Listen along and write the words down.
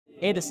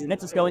Hey, this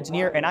is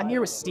GoEngineer, and I'm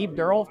here with Steve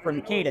Durrill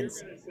from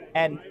Cadence.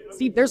 And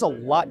Steve, there's a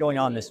lot going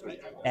on this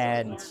week,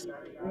 and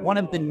one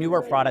of the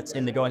newer products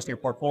in the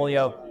GoEngineer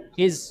portfolio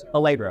is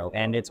Allegro,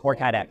 and it's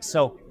OrCAD X.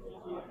 So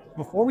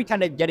before we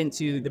kind of get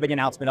into the big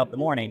announcement of the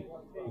morning,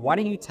 why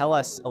don't you tell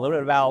us a little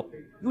bit about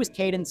who is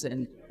Cadence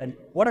and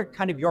what are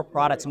kind of your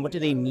products and what do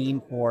they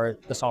mean for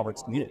the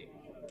SOLIDWORKS community?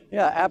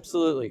 Yeah,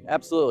 absolutely,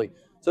 absolutely.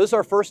 So this is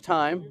our first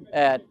time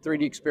at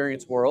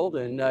 3DEXPERIENCE World,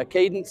 and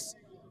Cadence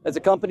as a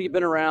company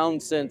been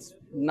around since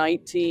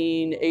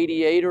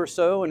 1988 or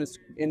so in its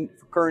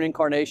current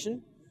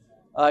incarnation.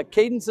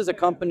 Cadence is a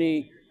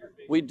company,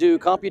 we do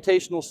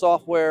computational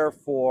software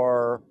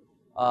for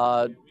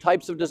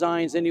types of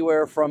designs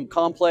anywhere from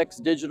complex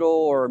digital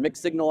or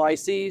mixed signal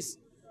ICs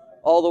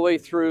all the way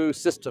through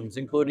systems,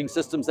 including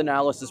systems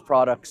analysis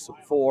products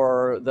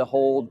for the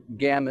whole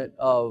gamut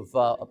of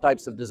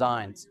types of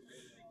designs.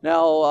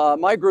 Now,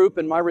 my group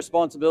and my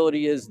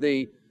responsibility is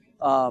the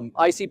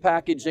IC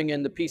packaging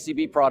and the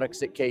PCB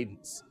products at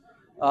Cadence.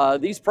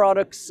 These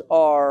products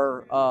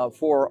are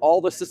for all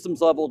the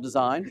systems level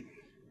design.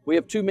 We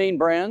have two main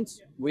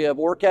brands. We have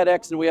OrCAD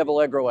X and we have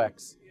Allegro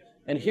X.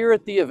 And here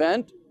at the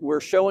event,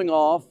 we're showing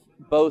off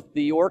both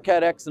the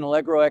OrCAD X and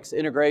Allegro X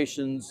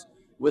integrations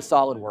with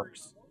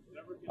SOLIDWORKS.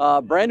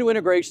 Brand new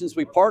integrations.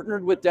 We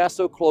partnered with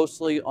Dassault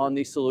closely on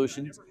these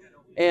solutions.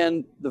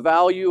 And the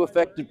value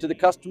effective to the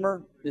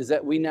customer is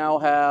that we now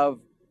have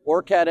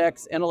OrCAD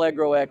X and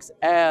Allegro X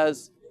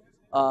as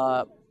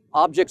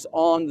objects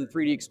on the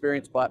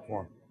 3DEXPERIENCE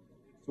platform.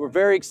 So we're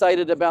very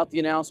excited about the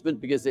announcement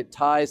because it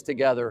ties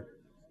together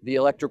the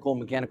electrical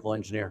and mechanical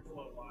engineer.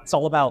 It's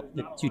all about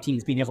the two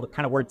teams being able to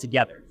kind of work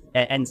together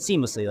and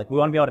seamlessly. Like we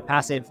want to be able to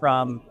pass it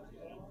from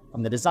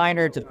the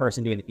designer to the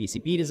person doing the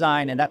PCB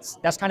design, and that's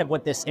kind of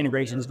what this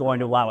integration is going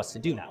to allow us to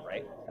do now,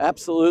 right?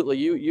 Absolutely,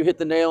 you hit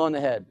the nail on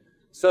the head.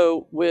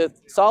 So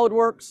with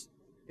SOLIDWORKS,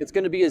 it's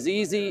going to be as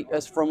easy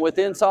as from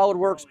within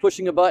SOLIDWORKS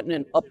pushing a button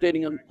and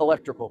updating an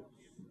electrical.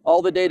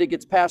 All the data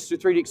gets passed through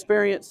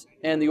 3DEXPERIENCE,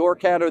 and the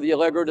OrCAD or the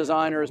Allegro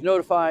designer is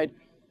notified.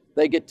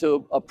 They get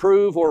to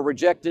approve or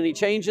reject any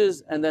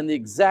changes, and then the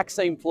exact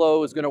same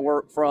flow is going to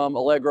work from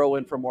Allegro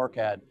and from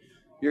OrCAD.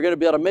 You're going to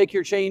be able to make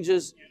your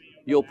changes.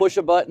 You'll push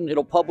a button,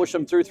 it'll publish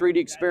them through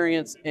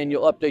 3DEXPERIENCE, and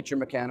you'll update your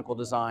mechanical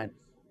design.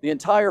 The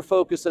entire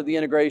focus of the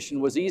integration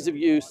was ease of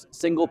use,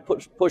 single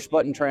push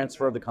button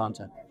transfer of the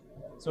content.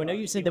 So I know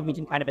you said that we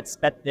can kind of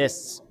expect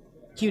this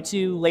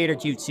Q2,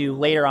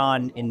 later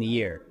on in the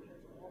year.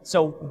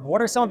 So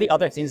what are some of the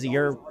other things that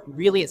you're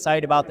really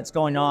excited about that's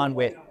going on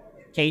with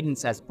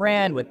Cadence as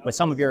brand, with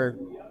some of your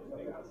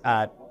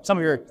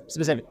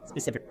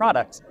specific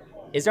products?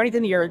 Is there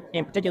anything that you're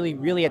in particularly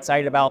really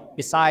excited about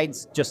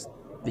besides just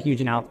the huge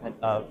announcement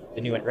of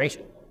the new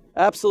integration?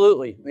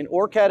 Absolutely. I mean,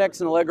 OrCAD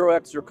X and Allegro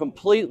X are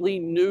completely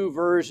new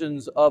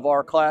versions of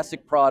our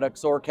classic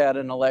products, OrCAD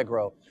and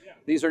Allegro.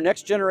 These are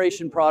next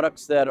generation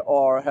products that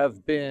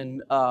have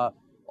been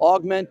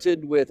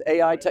augmented with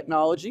AI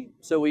technology.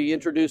 So we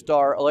introduced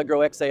our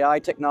Allegro X AI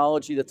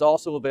technology that's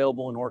also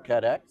available in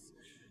OrCAD X.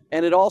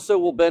 And it also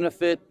will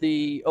benefit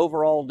the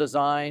overall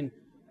design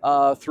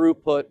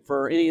throughput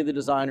for any of the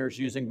designers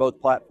using both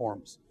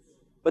platforms.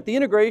 But the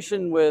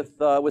integration with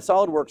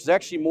SOLIDWORKS is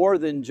actually more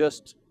than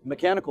just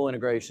mechanical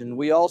integration.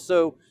 We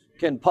also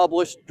can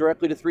publish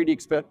directly to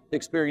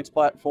 3DEXPERIENCE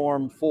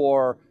platform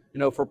for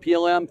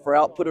PLM, for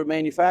output of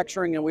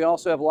manufacturing, and we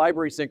also have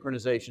library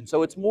synchronization.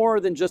 So it's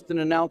more than just an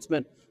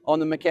announcement on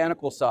the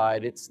mechanical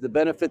side. It's the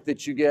benefit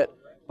that you get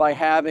by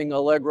having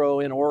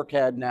Allegro and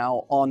OrCAD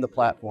now on the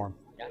platform.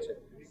 Gotcha.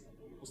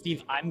 Well,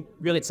 Steve, I'm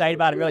really excited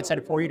about it, really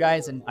excited for you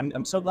guys, and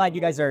I'm so glad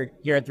you guys are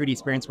here at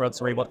 3DEXPERIENCE World,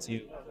 so we're able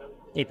to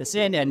take this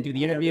in and do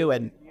the interview,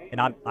 and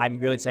I'm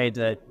really excited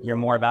to hear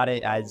more about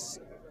it as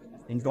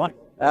things go on.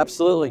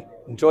 Absolutely.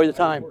 Enjoy the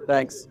time.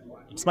 Thanks.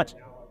 Thanks so much.